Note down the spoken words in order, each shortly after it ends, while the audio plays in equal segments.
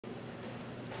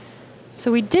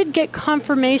So we did get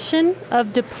confirmation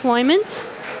of deployment.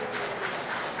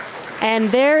 And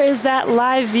there is that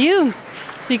live view.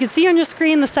 So you can see on your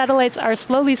screen the satellites are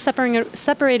slowly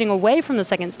separating away from the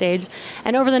second stage,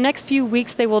 and over the next few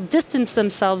weeks they will distance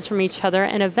themselves from each other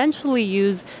and eventually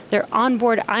use their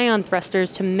onboard ion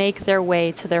thrusters to make their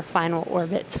way to their final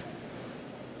orbit.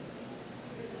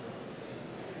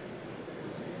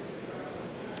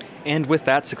 And with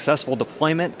that successful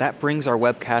deployment, that brings our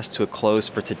webcast to a close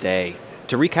for today.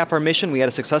 To recap our mission, we had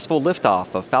a successful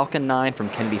liftoff of Falcon 9 from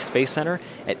Kennedy Space Center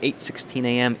at 8:16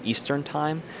 a.m. Eastern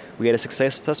Time. We had a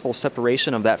successful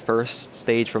separation of that first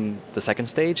stage from the second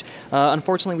stage.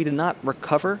 Unfortunately, we did not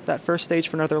recover that first stage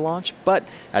for another launch, but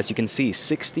as you can see,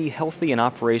 60 healthy and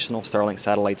operational Starlink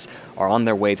satellites are on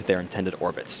their way to their intended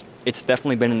orbits. It's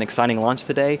definitely been an exciting launch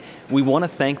today. We want to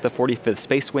thank the 45th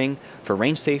Space Wing for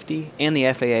range safety and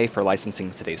the FAA for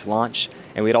licensing today's launch.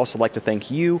 And we'd also like to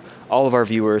thank you, all of our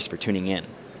viewers, for tuning in.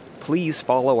 Please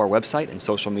follow our website and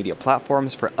social media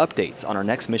platforms for updates on our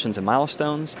next missions and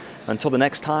milestones. Until the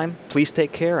next time, please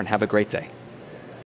take care and have a great day.